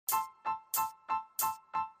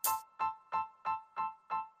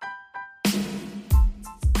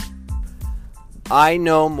I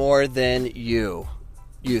know more than you,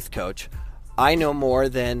 youth coach. I know more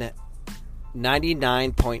than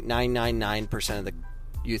 99.999% of the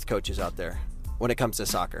youth coaches out there when it comes to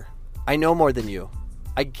soccer. I know more than you.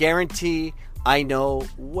 I guarantee I know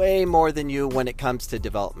way more than you when it comes to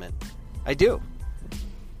development. I do.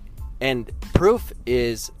 And proof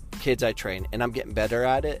is kids I train, and I'm getting better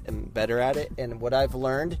at it and better at it. And what I've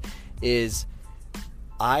learned is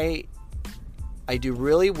I do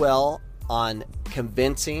really well on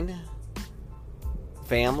convincing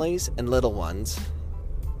families and little ones.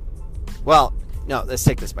 Well, no, let's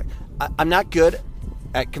take this back. I'm not good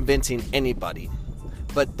at convincing anybody,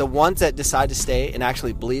 but the ones that decide to stay and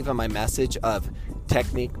actually believe in my message of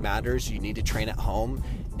technique matters, you need to train at home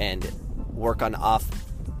and work on off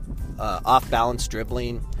balance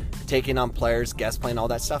dribbling, taking on players, guest playing, all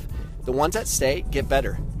that stuff. The ones that stay get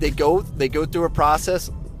better. They go through a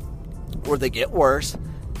process where they get worse,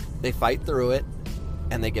 they fight through it,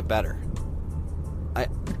 and they get better.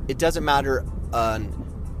 It doesn't matter on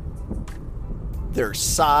their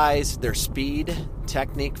size, their speed,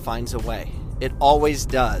 technique finds a way. It always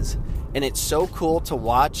does. And it's so cool to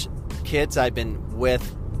watch kids I've been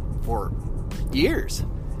with for years.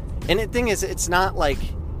 And the thing is, it's not like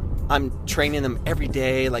I'm training them every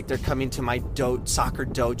day, like they're coming to my soccer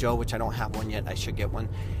dojo, which I don't have one yet. I should get one.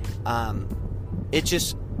 It's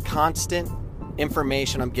just constant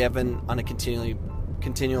information I'm given on a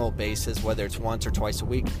continual basis, whether it's once or twice a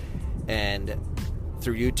week, and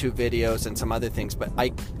through YouTube videos and some other things. But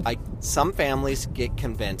some families get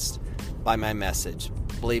convinced by my message,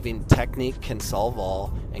 believing technique can solve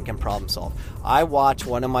all and can problem solve. I watch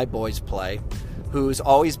one of my boys play who's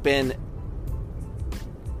always been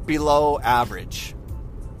below average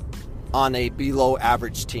on a below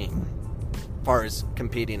average team as far as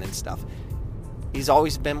competing and stuff. He's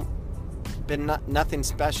always been nothing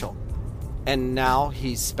special, and now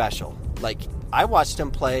he's special. Like, I watched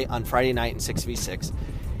him play on Friday night in 6v6,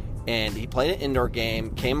 and he played an indoor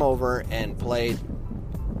game, came over and played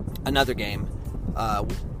another game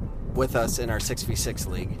with us in our 6v6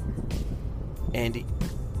 league, and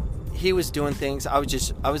he was doing things. I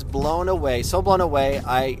was blown away, so blown away.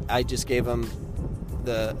 I just gave him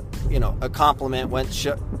a compliment,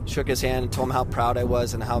 shook his hand and told him how proud I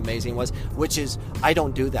was and how amazing he was, which is, I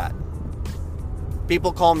don't do that.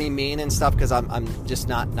 People call me mean and stuff because I'm just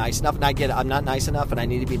not nice enough, and I get it. I'm not nice enough, and I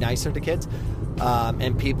need to be nicer to kids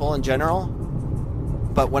and people in general.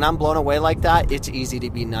 But when I'm blown away like that, it's easy to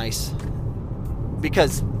be nice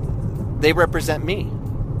because they represent me.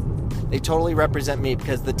 They totally represent me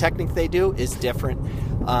because the technique they do is different.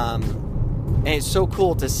 And it's so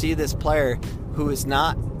cool to see this player who is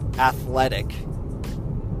not athletic,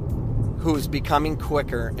 who is becoming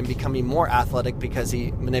quicker and becoming more athletic because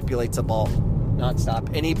he manipulates the ball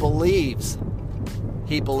nonstop. And he believes.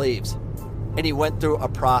 And he went through a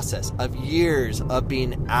process of years of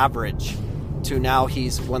being average to now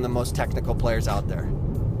he's one of the most technical players out there.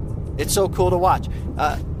 It's so cool to watch.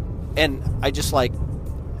 And I just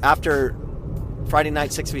after Friday night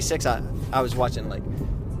 6v6, I was watching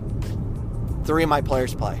 3 of my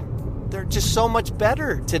players play. They're just so much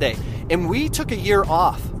better today. And we took a year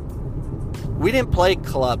off. We didn't play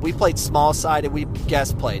club. We played small side and we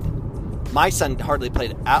guest played. My son hardly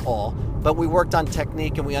played at all, but we worked on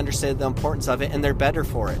technique and we understood the importance of it, and they're better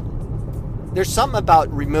for it. There's something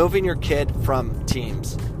about removing your kid from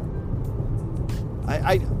teams.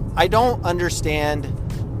 I don't understand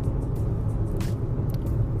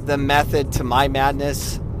the method to my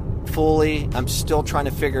madness fully. I'm still trying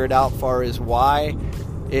to figure it out far as why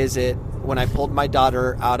is it when I pulled my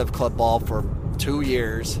daughter out of club ball for 2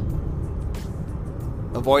 years,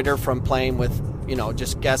 avoid her from playing with,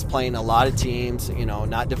 just guest playing a lot of teams,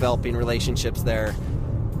 not developing relationships there,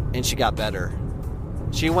 and she got better.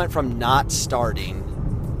 She went from not starting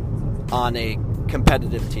on a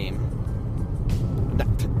competitive team,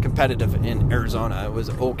 competitive in Arizona, it was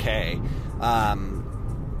okay,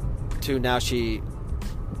 to now she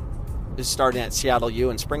is starting at Seattle U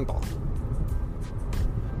in spring ball.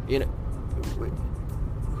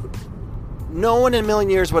 No one in a million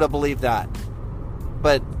years would have believed that.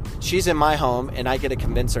 But she's in my home, and I get to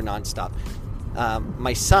convince her nonstop.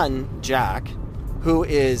 My son, Jack, who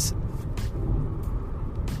is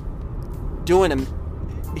doing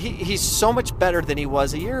he's so much better than he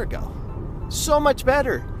was a year ago. So much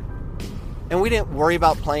better. And we didn't worry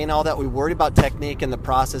about playing all that. We worried about technique and the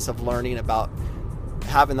process of learning about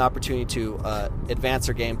having the opportunity to advance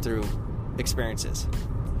their game through experiences.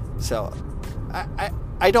 So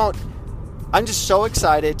I'm just so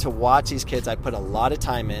excited to watch these kids I put a lot of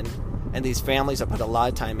time in, and these families I put a lot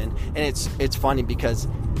of time in. And it's funny because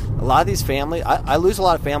a lot of these families, I lose a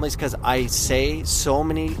lot of families because I say so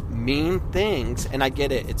many mean things, and I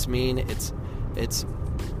get it. It's mean. It's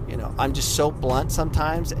I'm just so blunt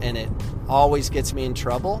sometimes, and it always gets me in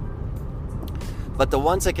trouble. But the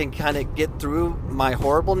ones that can kind of get through my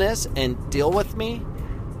horribleness and deal with me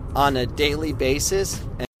on a daily basis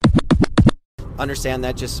and understand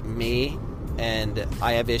that's just me and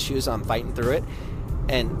I have issues, I'm fighting through it,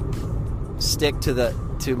 and stick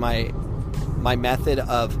to my method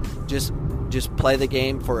of just play the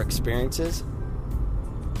game for experiences.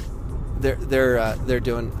 They're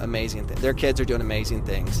doing amazing things. Their kids are doing amazing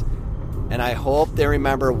things. And I hope they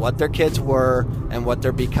remember what their kids were and what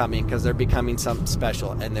they're becoming, because they're becoming something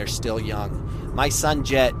special, and they're still young. My son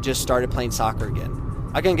Jet just started playing soccer again.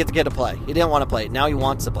 I couldn't get the kid to play. He didn't want to play. Now he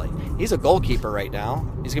wants to play. He's a goalkeeper right now.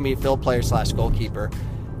 He's going to be a field player / goalkeeper,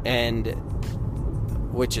 and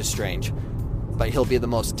which is strange. But he'll be the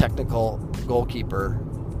most technical goalkeeper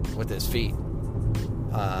with his feet,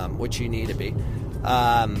 which you need to be.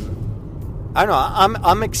 I don't know.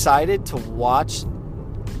 I'm excited to watch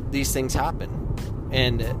these things happen,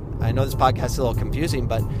 and I know this podcast is a little confusing,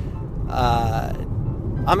 but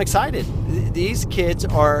I'm excited. These kids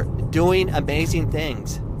are doing amazing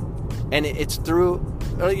things, and it's through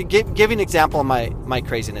give an example of my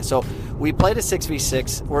craziness. So we played a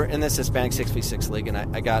 6v6. We're in this Hispanic 6v6 league, and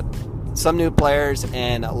I got some new players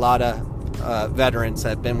and a lot of veterans that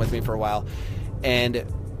have been with me for a while, and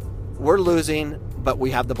we're losing, but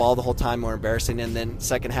we have the ball the whole time. We're embarrassing. And then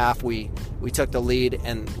second half, we took the lead,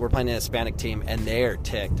 and we're playing an Hispanic team, and they're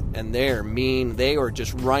ticked, and they're mean. They were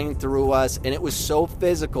just running through us, and it was so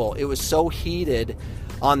physical. It was so heated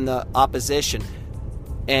on the opposition.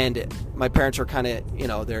 And my parents were kind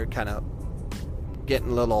of, they're kind of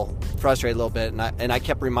getting a little frustrated a little bit, and I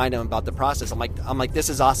kept reminding them about the process. I'm like, this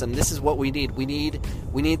is awesome. This is what we need. We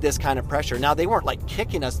need this kind of pressure. Now, they weren't like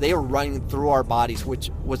kicking us. They were running through our bodies,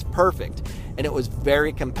 which was perfect. And it was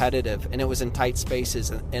very competitive, and it was in tight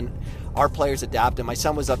spaces, and our players adapted. My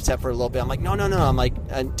son was upset for a little bit. I'm like, no. I'm like,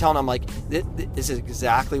 and telling him, like, this is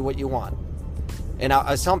exactly what you want. And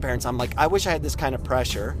I was telling parents, I'm like, I wish I had this kind of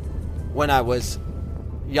pressure when I was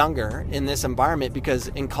younger in this environment, because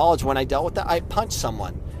in college, when I dealt with that, I punched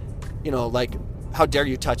someone. Like, how dare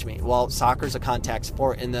you touch me? Well, soccer's a contact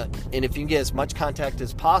sport, and if you can get as much contact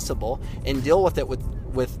as possible and deal with it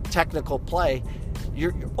with technical play,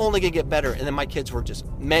 you're only going to get better. And then my kids were just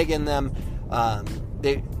megging them.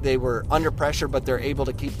 They were under pressure, but they're able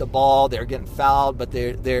to keep the ball. They're getting fouled, but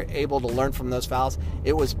they're able to learn from those fouls.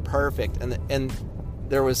 It was perfect. And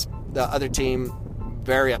there was the other team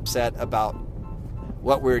very upset about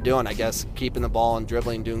what we were doing. I guess keeping the ball and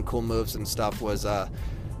dribbling, doing cool moves and stuff was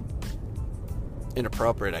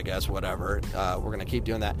inappropriate, I guess, whatever. We're going to keep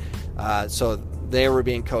doing that. So they were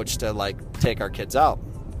being coached to, like, take our kids out.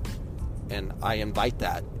 And I invite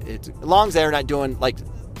that. As long as they're not doing, like,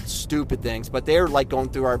 stupid things, but they're, like, going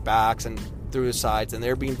through our backs and through the sides, and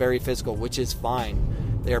they're being very physical, which is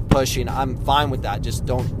fine. They're pushing. I'm fine with that. Just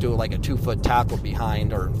don't do, like, a 2-foot tackle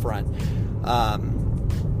behind or in front.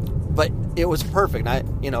 But it was perfect.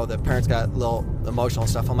 The parents got a little emotional and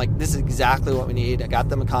stuff. I'm like, this is exactly what we need. I got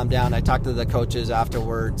them to calm down. I talked to the coaches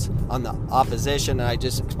afterwards on the opposition, and I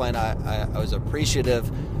just explained I was appreciative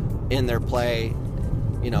in their play,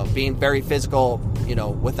 being very physical,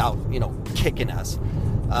 without, kicking us,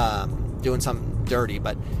 doing something dirty.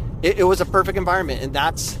 But it was a perfect environment, and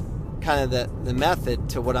that's kind of the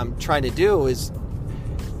method to what I'm trying to do, is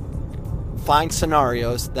find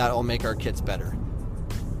scenarios that will make our kids better.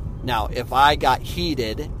 Now, if I got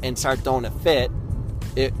heated and started throwing a fit,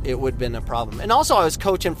 it would have been a problem. And also, I was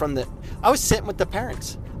coaching I was sitting with the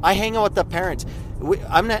parents. I hang out with the parents.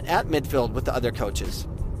 I'm not at midfield with the other coaches.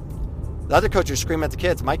 The other coaches scream at the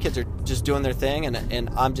kids. My kids are just doing their thing, and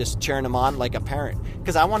I'm just cheering them on like a parent.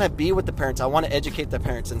 Because I want to be with the parents. I want to educate the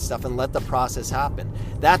parents and stuff and let the process happen.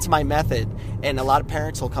 That's my method. And a lot of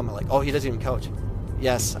parents will come and like, oh, he doesn't even coach.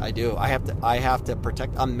 Yes, I do. I have to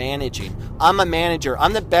protect. I'm managing. I'm a manager.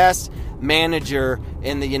 I'm the best manager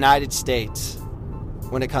in the United States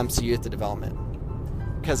when it comes to youth development,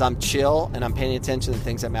 because I'm chill and I'm paying attention to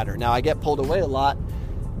things that matter. Now, I get pulled away a lot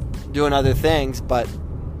doing other things, but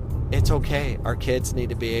it's okay. Our kids need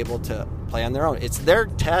to be able to play on their own. It's their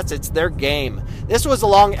test. It's their game. This was a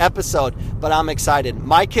long episode, but I'm excited.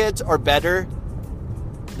 My kids are better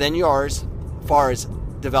than yours as far as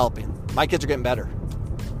developing. My kids are getting better.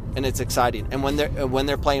 And it's exciting. And when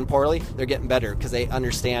they're playing poorly, they're getting better because they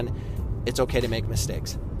understand it's okay to make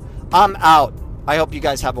mistakes. I'm out. I hope you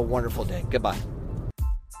guys have a wonderful day. Goodbye.